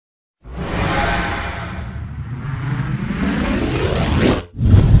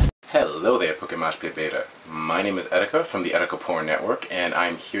PMPBeta. My name is Etika from the EtikaWorldNetwork, and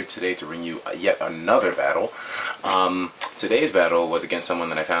I'm here today to bring you yet another battle. Today's battle was against someone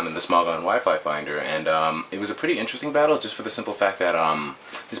that I found in the Smogon Wi-Fi Finder, and it was a pretty interesting battle just for the simple fact that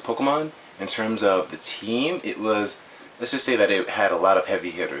this Pokemon, in terms of the team, it was, let's just say that it had a lot of heavy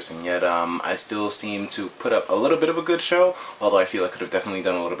hitters, and yet I still seem to put up a little bit of a good show, although I feel I could have definitely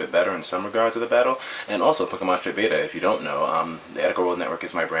done a little bit better in some regards of the battle. And also, PMPBeta, if you don't know, the EtikaWorldNetwork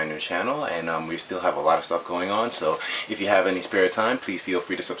is my brand new channel, and we still have a lot of stuff going on, so if you have any spare time, please feel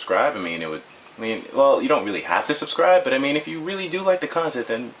free to subscribe. Well, you don't really have to subscribe, but I mean, if you really do like the content,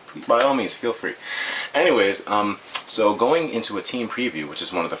 then by all means, feel free. Anyways, so going into a team preview, which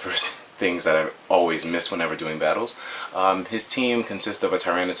is one of the first things that I always miss whenever doing battles. His team consists of a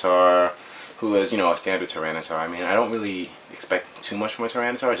Tyranitar, who is, a standard Tyranitar. I mean, I don't really expect too much from a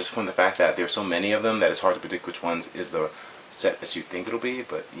Tyranitar, just from the fact that there's so many of them that it's hard to predict which ones is the set that you think it'll be,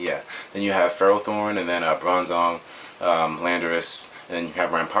 but yeah. Then you have Ferrothorn, and then Bronzong, Landorus, and then you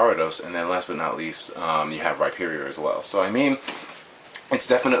have Rampardos, and then last but not least, you have Rhyperior as well. So I mean, it's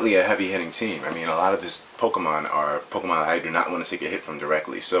definitely a heavy-hitting team. I mean, a lot of this Pokemon are Pokemon I do not want to take a hit from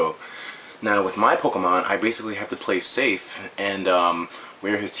directly. So now with my Pokemon, I basically have to play safe and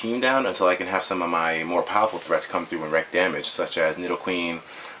wear his team down until I can have some of my more powerful threats come through and wreak damage, such as Nidoqueen,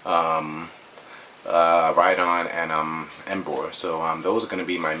 Rhydon, and Emboar. So those are going to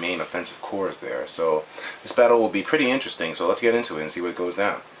be my main offensive cores there. So this battle will be pretty interesting. So let's get into it and see what goes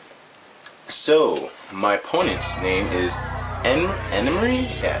down. So my opponent's name is Enemery?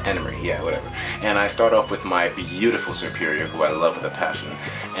 Yeah, Enemery, yeah, whatever. And I start off with my beautiful Superior, who I love with a passion.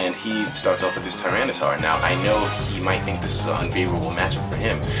 And he starts off with this Tyranitar. Now, I know he might think this is an unfavorable matchup for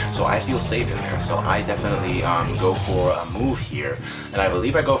him, so I feel safe in there. So I definitely go for a move here, and I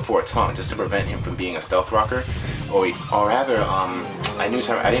believe I go for a Taunt, just to prevent him from being a Stealth Rocker. Or rather, I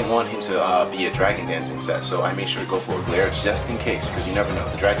didn't want him to be a Dragon Dancing set, so I made sure to go for a Glare just in case, because you never know,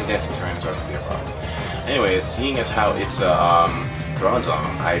 the Dragon Dancing Tyranitar is going to be a problem. Anyways, seeing as how it's a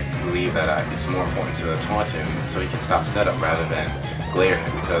Bronzong, I believe that it's more important to taunt him so he can stop setup rather than glare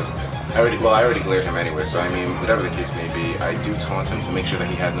him, because I already glared him anyway, so I mean, whatever the case may be, I do taunt him to make sure that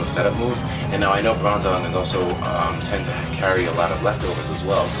he has no setup moves. And now I know Bronzong and also tend to carry a lot of leftovers as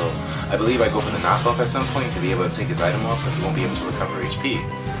well, so I believe I go for the knockoff at some point to be able to take his item off so he won't be able to recover HP.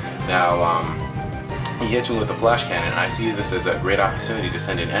 Now, he hits me with the Flash Cannon, and I see this as a great opportunity to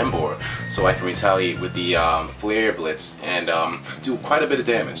send in Emboar so I can retaliate with the Flare Blitz and do quite a bit of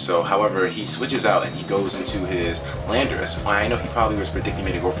damage. So, however, he switches out and he goes into his Landorus. I know he probably was predicting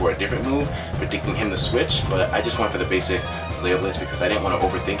me to go for a different move, predicting him to switch, but I just went for the basic Flare Blitz because I didn't want to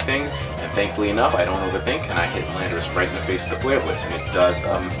overthink things, and thankfully enough, I don't overthink, and I hit Landorus right in the face with the Flare Blitz, and it does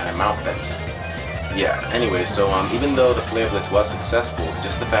an amount that's... Yeah, anyway, so even though the Flare Blitz was successful,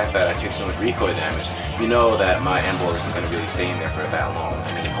 just the fact that I take so much recoil damage, you know that my Emboar isn't going to really stay in there for that long.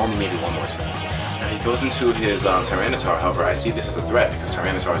 I mean, only maybe one more time. Now he goes into his Tyranitar, however, I see this as a threat because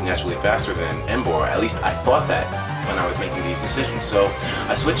Tyranitar is naturally faster than Emboar. At least I thought that when I was making these decisions. So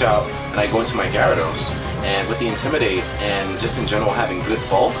I switch out and I go into my Gyarados, and with the Intimidate and just in general having good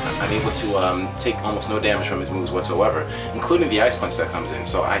bulk, I'm able to take almost no damage from his moves whatsoever, including the Ice Punch that comes in.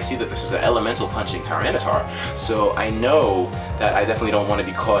 So I see that this is an elemental punching Tyranitar, so I know that I definitely don't want to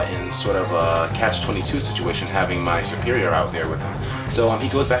be caught in sort of a catch-22 situation having my Superior out there with him. So he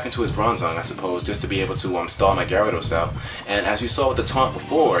goes back into his Bronzong, I suppose, just to be able to stall my Gyarados out. And as you saw with the taunt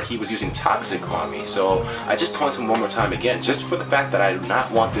before, he was using Toxic on me, so I just taunt him one more time again, just for the fact that I do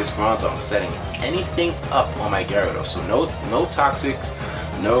not want this Bronzong setting anything up on my Gyarados. So no Toxics,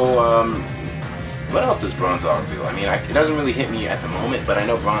 no, what else does Bronzong do? I mean, it doesn't really hit me at the moment, but I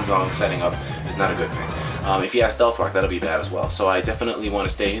know Bronzong setting up is not a good thing. If he has Stealth Rock, that'll be bad as well. So I definitely want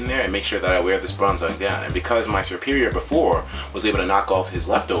to stay in there and make sure that I wear this Bronzong down. And because my Superior before was able to knock off his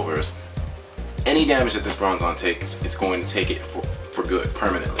leftovers, any damage that this Bronzong takes, it's going to take it for good,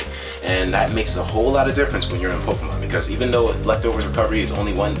 permanently. And that makes a whole lot of difference when you're in Pokemon, because even though leftovers recovery is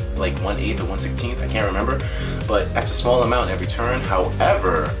only 1/8 or 1/16, I can't remember, but that's a small amount every turn.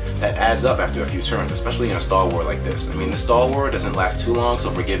 However, that adds up after a few turns, especially in a Star War like this. I mean, the Star War doesn't last too long,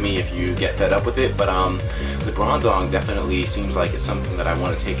 so forgive me if you get fed up with it, but the Bronzong definitely seems like it's something that I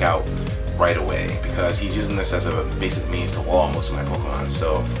want to take out right away, because he's using this as a basic means to wall most of my Pokemon.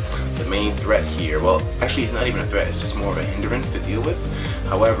 So the main threat here, well, actually it's not even a threat, it's just more of a hindrance to deal with.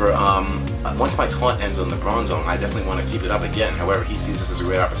 However, once my taunt ends on the Bronzong, I definitely want to keep it up again. However, he sees this as a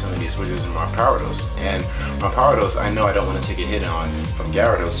great opportunity to switch using Rampardos. And Rampardos, I know I don't want to take a hit on from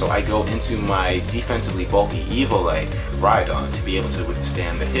Gyarados, so I go into my defensively bulky Evolite Rhydon to be able to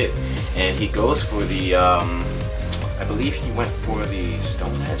withstand the hit. And he goes for the I believe he went for the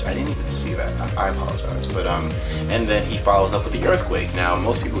Stone Edge. I didn't even see that. I apologize. But and then he follows up with the Earthquake. Now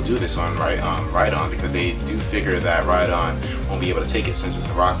most people do this on Rhydon because they do figure that Rhydon won't be able to take it since it's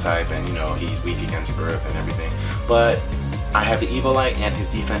a rock type, and you know he's weak against Earth and everything. But I have the Evolite and his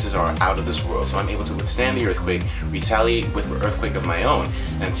defenses are out of this world, so I'm able to withstand the Earthquake, retaliate with an Earthquake of my own,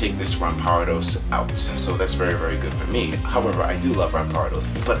 and take this Rampardos out. So that's very, very good for me. However, I do love Rampardos,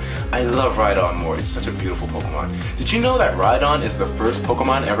 but I love Rhydon more. It's such a beautiful Pokemon. Did you know that Rhydon is the first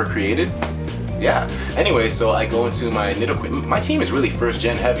Pokemon ever created? Yeah. Anyway, so I go into my Nidoqueen. My team is really first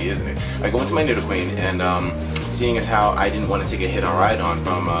gen heavy, isn't it? I go into my Nidoqueen, and seeing as how I didn't want to take a hit on Rhydon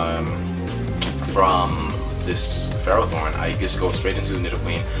from this Ferrothorn, I just go straight into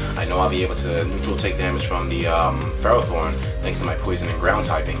Nidoqueen. I know I'll be able to neutral take damage from the Ferrothorn thanks to my poison and ground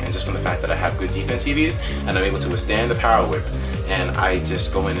typing, and just from the fact that I have good defense EVs and I'm able to withstand the Power Whip. And I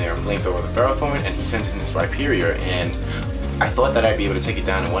just go in there and flamethrower the Ferrothorn, and he sends his Rhyperior, and I thought that I'd be able to take it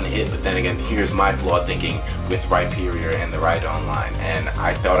down in one hit, but then again, here's my flawed thinking with Rhyperior and the Rhydon line, and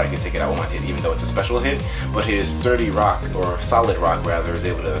I thought I could take it out in one hit even though it's a special hit, but his sturdy rock, or solid rock rather, is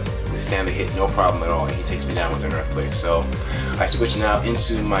able to withstand the hit no problem at all, and he takes me down with an Earthquake. So I switch now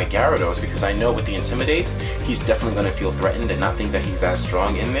into my Gyarados because I know with the Intimidate, he's definitely going to feel threatened and not think that he's as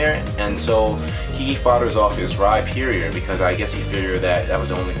strong in there, and so he fodders off his Rhyperior because I guess he figured that that was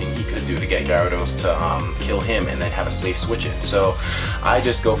the only thing he could do to get Gyarados to kill him and then have a safe switch in. So I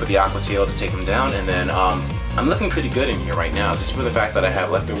just go for the Aqua Tail to take him down, and then I'm looking pretty good in here right now, just for the fact that I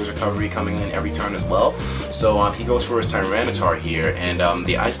have Leftovers Recovery coming in every turn as well. So he goes for his Tyranitar here, and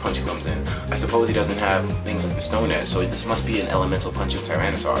the Ice Punch comes in. I suppose he doesn't have things like the Stone Edge, so this must be an Elemental Punch of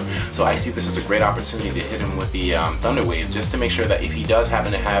Tyranitar. So I see this as a great opportunity to hit him with the Thunder Wave, just to make sure that if he does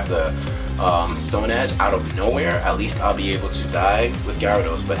happen to have the Stone Edge out of nowhere, at least I'll be able to die with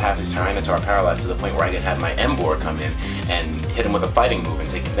Gyarados, but have his Tyranitar paralyzed to the point where I can have my Emboar come in and hit him with a fighting move and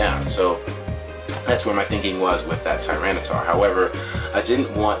take him down. So that's where my thinking was with that Tyranitar. However, I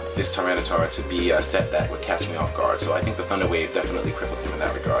didn't want this Tyranitar to be a set that would catch me off guard, so I think the Thunder Wave definitely crippled him in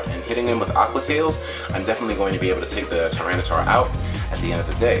that regard. And hitting him with Aqua Tails, I'm definitely going to be able to take the Tyranitar out at the end of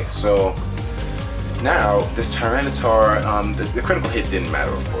the day. So now, this Tyranitar, the critical hit didn't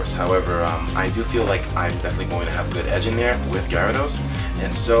matter, of course. However, I do feel like I'm definitely going to have good edge in there with Gyarados.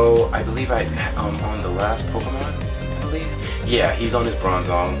 And so, I believe on the last Pokemon, I believe? Yeah, he's on his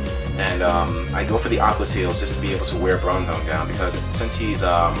Bronzong. And I go for the Aqua Tails just to be able to wear Bronzong down, because since he's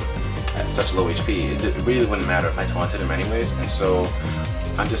at such low HP, it really wouldn't matter if I taunted him anyways. And so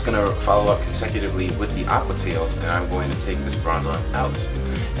I'm just going to follow up consecutively with the Aqua Tails, and I'm going to take this Bronzong out.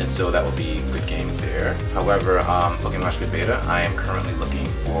 And so that will be a good game there. However, Pokemon Good Beta, I am currently looking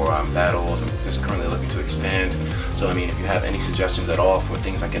for battles. I'm just currently looking to expand. So I mean, if you have any suggestions at all for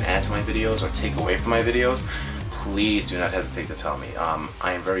things I can add to my videos or take away from my videos, please do not hesitate to tell me.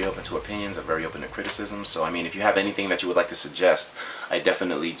 I am very open to opinions, I'm very open to criticism, so I mean, if you have anything that you would like to suggest, I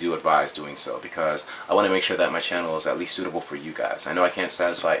definitely do advise doing so, because I want to make sure that my channel is at least suitable for you guys. I know I can't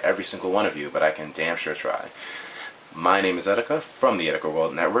satisfy every single one of you, but I can damn sure try. My name is Etika from the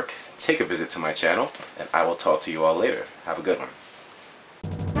EtikaWorldNetwork. Take a visit to my channel, and I will talk to you all later. Have a good one.